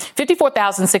Hawaii.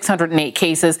 54,608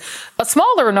 cases, a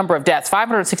smaller number of deaths,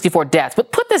 564 deaths.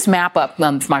 But put this map up,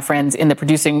 my friends in the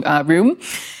producing room.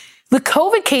 The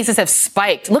COVID cases have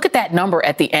spiked. Look at that number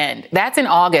at the end. That's in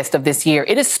August of this year.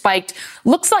 It has spiked,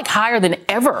 looks like higher than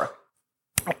ever.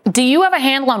 Do you have a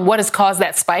handle on what has caused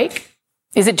that spike?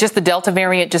 Is it just the Delta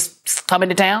variant just coming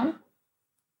to town?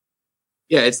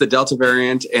 Yeah, it's the Delta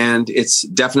variant, and it's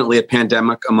definitely a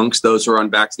pandemic amongst those who are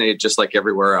unvaccinated, just like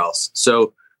everywhere else.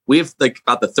 So we have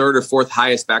about the 3rd or 4th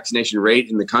highest vaccination rate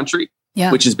in the country,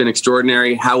 which has been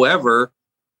extraordinary. However,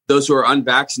 those who are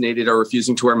unvaccinated are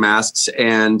refusing to wear masks,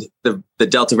 and the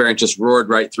Delta variant just roared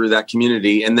right through that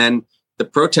community. And then the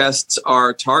protests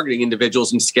are targeting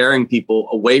individuals and scaring people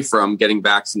away from getting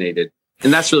vaccinated.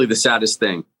 And that's really the saddest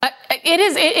thing.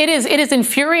 It is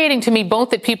infuriating to me both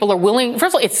that people are willing.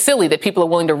 First of all, it's silly that people are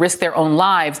willing to risk their own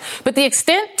lives, but the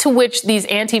extent to which these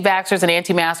anti-vaxxers and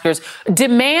anti-maskers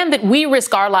demand that we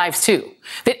risk our lives too,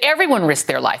 that everyone risk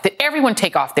their life, that everyone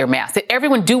take off their mask, that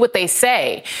everyone do what they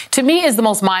say, to me is the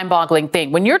most mind-boggling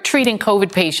thing. When you're treating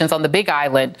COVID patients on the Big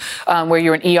Island, where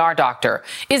you're an ER doctor,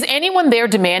 is anyone there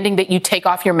demanding that you take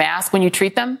off your mask when you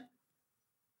treat them?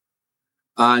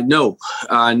 No,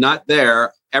 not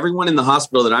there. Everyone in the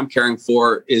hospital that I'm caring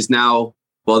for is now,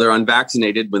 they're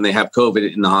unvaccinated when they have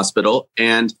COVID in the hospital,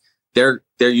 and they're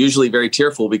usually very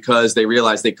tearful because they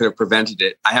realize they could have prevented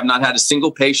it. I have not had a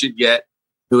single patient yet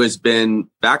who has been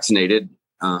vaccinated.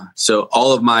 So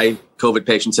all of my COVID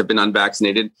patients have been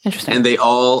unvaccinated, and they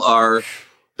all are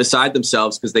beside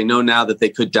themselves because they know now that they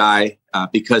could die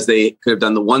because they could have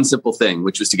done the one simple thing,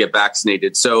 which was to get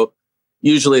vaccinated. So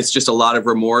usually it's just a lot of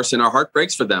remorse, and our heart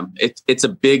breaks for them. It's a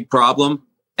big problem.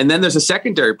 And then there's a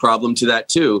secondary problem to that,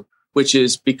 too, which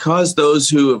is because those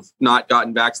who have not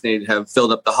gotten vaccinated have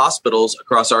filled up the hospitals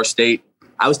across our state.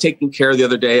 I was taking care the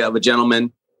other day of a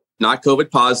gentleman, not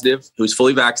COVID positive, who's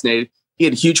fully vaccinated. He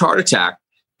had a huge heart attack,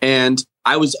 and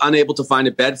I was unable to find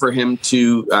a bed for him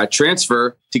to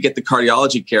transfer to get the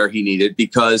cardiology care he needed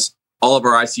because all of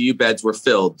our ICU beds were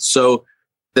filled. So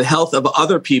the health of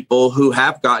other people who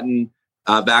have gotten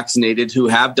vaccinated, who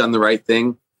have done the right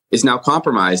thing, is now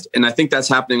compromised. And I think that's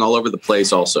happening all over the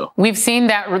place also. We've seen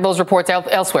those reports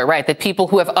elsewhere, right? That people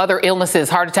who have other illnesses,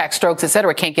 heart attacks, strokes, et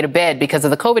cetera, can't get a bed because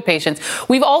of the COVID patients.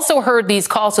 We've also heard these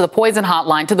calls to the poison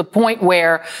hotline to the point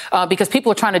where, because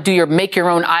people are trying to make your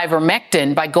own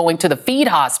ivermectin by going to the feed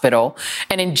hospital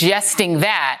and ingesting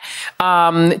that,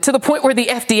 to the point where the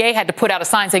FDA had to put out a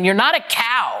sign saying, you're not a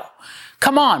cow.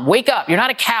 Come on, wake up. You're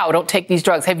not a cow. Don't take these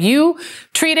drugs. Have you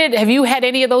had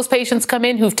any of those patients come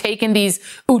in who've taken these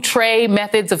outre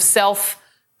methods of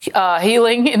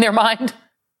self-healing in their mind?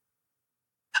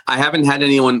 I haven't had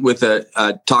anyone with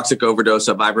a toxic overdose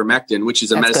of ivermectin, which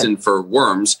is a medicine for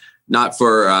worms, not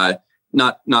for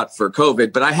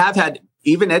COVID. But I have had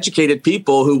even educated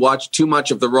people who watch too much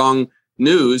of the wrong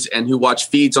news and who watch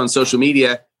feeds on social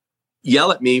media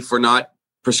yell at me for not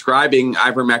prescribing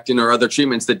ivermectin or other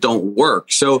treatments that don't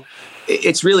work. So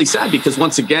it's really sad because,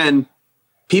 once again,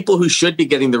 people who should be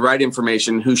getting the right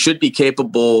information, who should be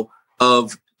capable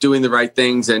of doing the right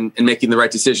things and making the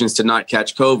right decisions to not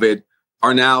catch COVID,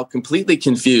 are now completely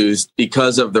confused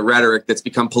because of the rhetoric that's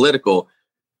become political.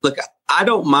 Look, I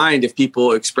don't mind if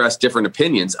people express different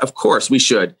opinions. Of course, we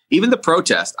should. Even the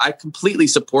protest, I completely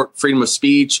support freedom of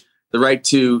speech, the right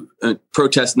to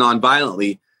protest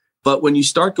nonviolently. But when you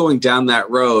start going down that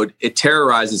road, it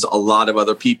terrorizes a lot of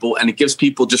other people and it gives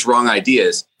people just wrong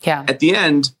ideas. Yeah. At the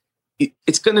end,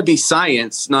 it's going to be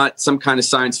science, not some kind of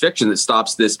science fiction that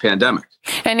stops this pandemic.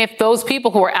 And if those people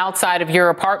who are outside of your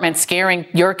apartment scaring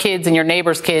your kids and your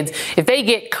neighbors' kids, if they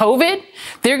get COVID,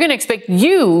 they're going to expect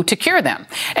you to cure them.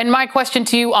 And my question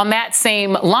to you on that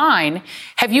same line,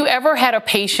 have you ever had a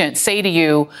patient say to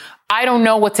you, I don't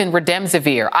know what's in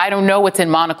Remdesivir. I don't know what's in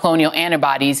monoclonal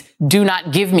antibodies. Do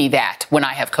not give me that when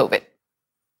I have COVID.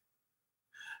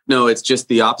 No, it's just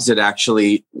the opposite,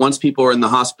 actually. Once people are in the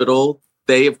hospital,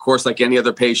 they, of course, like any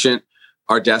other patient,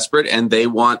 are desperate and they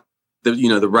want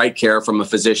the right care from a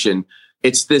physician.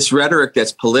 It's this rhetoric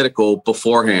that's political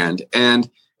beforehand, and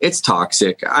it's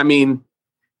toxic. I mean,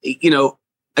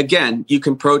 again, you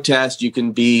can protest, you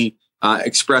can be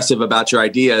expressive about your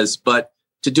ideas, but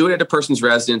to do it at a person's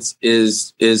residence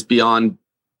is beyond,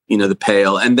 the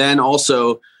pale. And then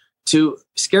also to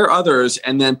scare others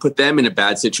and then put them in a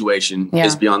bad situation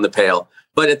is beyond the pale.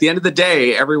 But at the end of the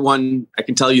day, everyone, I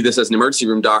can tell you this as an emergency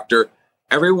room doctor,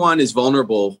 everyone is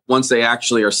vulnerable once they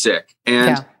actually are sick.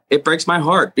 And it breaks my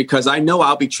heart because I know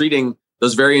I'll be treating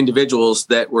those very individuals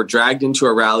that were dragged into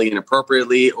a rally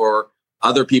inappropriately or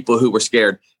other people who were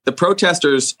scared. The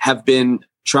protesters have been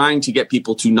trying to get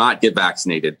people to not get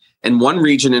vaccinated. And one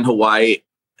region in Hawaii,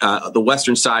 the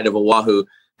western side of Oahu,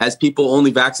 has people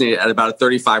only vaccinated at about a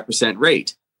 35%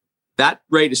 rate. That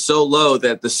rate is so low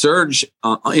that the surge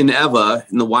in Ewa,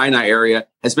 in the Waianae area,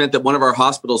 has meant that one of our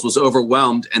hospitals was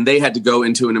overwhelmed and they had to go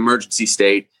into an emergency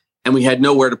state. And we had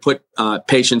nowhere to put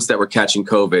patients that were catching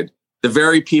COVID. The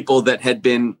very people that had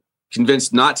been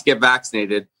convinced not to get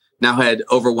vaccinated now had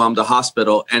overwhelmed a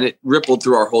hospital, and it rippled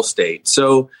through our whole state.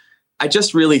 So I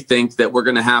just really think that we're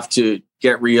going to have to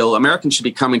get real. Americans should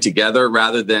be coming together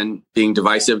rather than being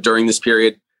divisive during this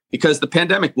period, because the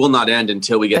pandemic will not end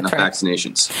until we get enough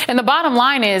vaccinations. And the bottom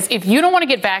line is, if you don't want to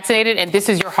get vaccinated and this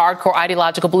is your hardcore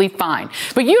ideological belief, fine.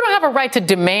 But you don't have a right to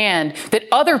demand that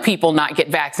other people not get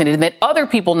vaccinated and that other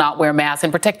people not wear masks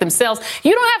and protect themselves.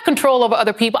 You don't have control over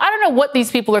other people. I don't know what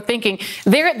these people are thinking.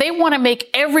 They want to make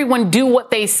everyone do what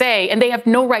they say, and they have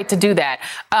no right to do that.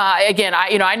 Again,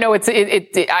 I know you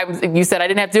said I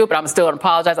didn't have to do it, but I'm still going to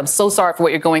apologize. I'm so sorry for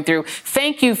what you're going through.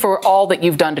 Thank you for all that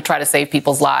you've done to try to save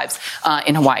people's lives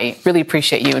in Hawaii. Really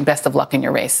appreciate you, and best of luck in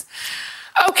your race.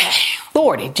 Okay.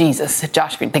 Lordy Jesus.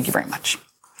 Josh Green, thank you very much.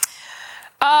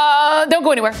 Don't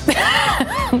go anywhere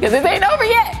because it ain't over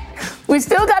yet. We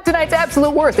still got tonight's absolute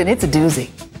worth, and it's a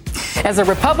doozy. As a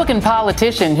Republican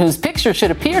politician whose picture should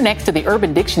appear next to the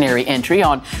Urban Dictionary entry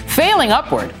on failing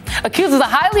upward accuses a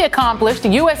highly accomplished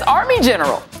U.S. Army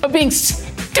general of being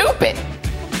stupid.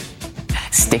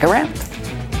 Stick around.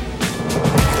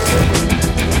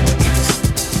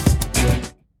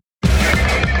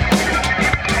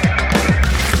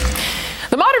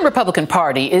 The modern Republican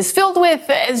Party is filled with,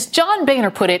 as John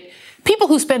Boehner put it, people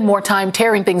who spend more time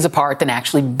tearing things apart than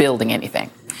actually building anything.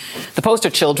 The poster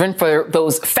children for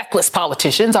those feckless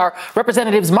politicians are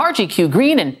Representatives Margie Q.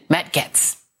 Green and Matt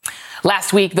Gaetz.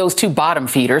 Last week, those two bottom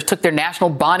feeders took their national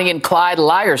Bonnie and Clyde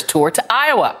liars tour to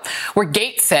Iowa, where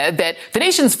Gaetz said that the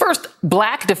nation's first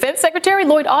black defense secretary,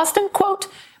 Lloyd Austin, quote,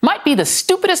 might be the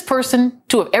stupidest person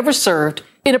to have ever served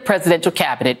in a presidential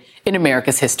cabinet in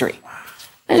America's history.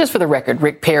 And just for the record,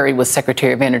 Rick Perry was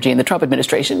Secretary of Energy in the Trump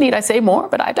administration. Need I say more?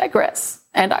 But I digress.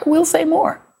 And I will say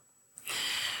more.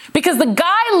 Because the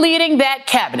guy leading that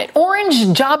cabinet, Orange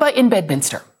Jabba in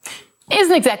Bedminster,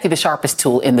 isn't exactly the sharpest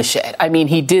tool in the shed. I mean,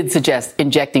 he did suggest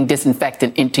injecting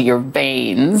disinfectant into your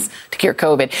veins to cure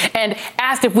COVID and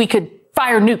asked if we could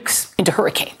fire nukes into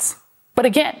hurricanes. But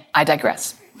again, I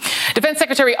digress. Defense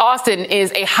Secretary Austin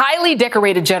is a highly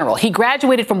decorated general. He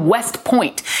graduated from West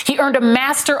Point. He earned a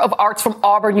Master of Arts from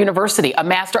Auburn University, a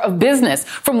Master of Business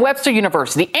from Webster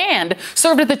University, and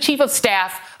served as the Chief of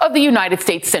Staff of the United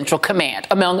States Central Command,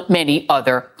 among many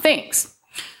other things.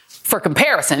 For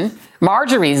comparison,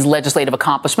 Marjorie's legislative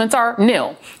accomplishments are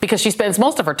nil because she spends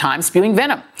most of her time spewing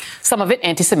venom, some of it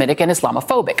anti-Semitic and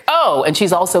Islamophobic. Oh, and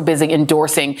she's also busy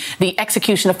endorsing the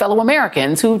execution of fellow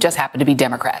Americans who just happen to be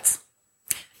Democrats.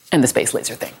 And the space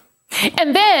laser thing.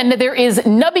 And then there is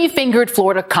nubby-fingered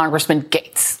Florida Congressman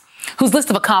Gaetz, whose list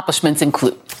of accomplishments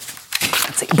include,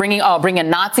 bringing a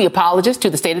Nazi apologist to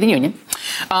the State of the Union,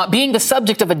 being the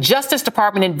subject of a Justice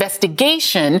Department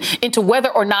investigation into whether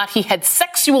or not he had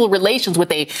sexual relations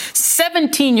with a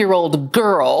 17-year-old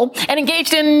girl, and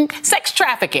engaged in sex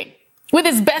trafficking with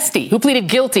his bestie, who pleaded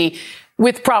guilty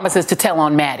with promises to tell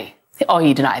on Maddie. Oh,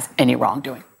 he denies any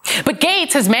wrongdoing. But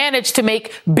Gaetz has managed to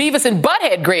make Beavis and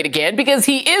Butthead great again because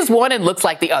he is one and looks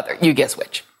like the other. You guess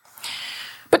which.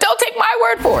 But don't take my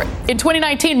word for it. In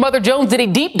 2019, Mother Jones did a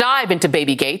deep dive into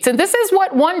baby Gaetz, and this is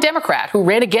what one Democrat who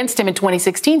ran against him in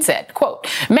 2016 said, quote,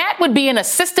 Matt would be an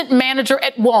assistant manager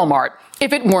at Walmart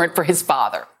if it weren't for his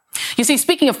father. You see,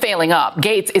 speaking of failing up,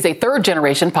 Gaetz is a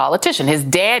third-generation politician. His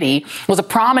daddy was a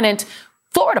prominent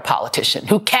Florida politician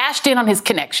who cashed in on his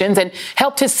connections and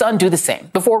helped his son do the same.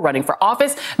 Before running for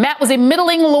office, Matt was a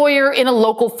middling lawyer in a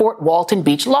local Fort Walton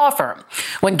Beach law firm.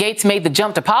 When Gaetz made the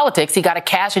jump to politics, he got a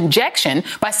cash injection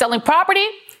by selling property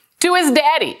to his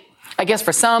daddy. I guess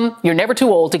for some, you're never too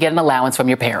old to get an allowance from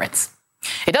your parents.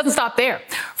 It doesn't stop there.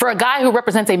 For a guy who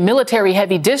represents a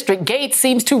military-heavy district, Gaetz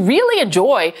seems to really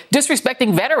enjoy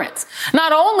disrespecting veterans.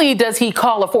 Not only does he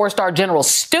call a four-star general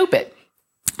stupid,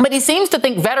 but he seems to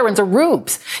think veterans are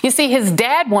rubes. You see, his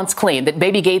dad once claimed that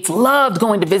baby Gaetz loved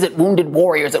going to visit wounded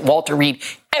warriors at Walter Reid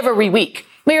every week.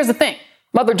 But here's the thing.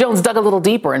 Mother Jones dug a little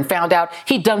deeper and found out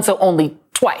he'd done so only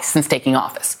twice since taking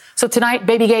office. So tonight,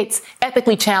 baby Gaetz,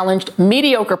 ethically challenged,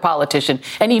 mediocre politician,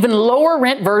 an even lower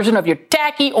rent version of your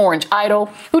tacky orange idol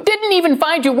who didn't even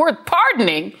find you worth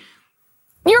pardoning.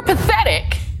 You're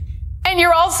pathetic, and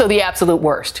you're also the absolute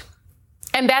worst.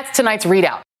 And that's tonight's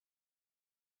ReidOut.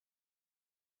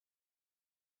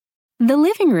 The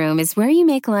living room is where you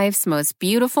make life's most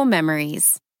beautiful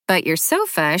memories. But your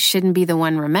sofa shouldn't be the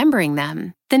one remembering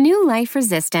them. The new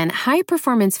life-resistant,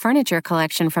 high-performance furniture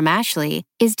collection from Ashley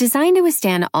is designed to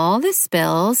withstand all the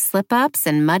spills, slip-ups,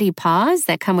 and muddy paws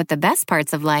that come with the best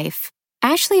parts of life.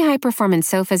 Ashley high-performance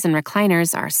sofas and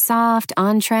recliners are soft,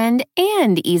 on-trend,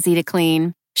 and easy to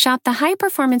clean. Shop the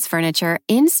high-performance furniture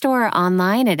in-store or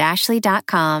online at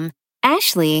ashley.com.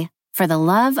 Ashley, for the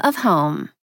love of home.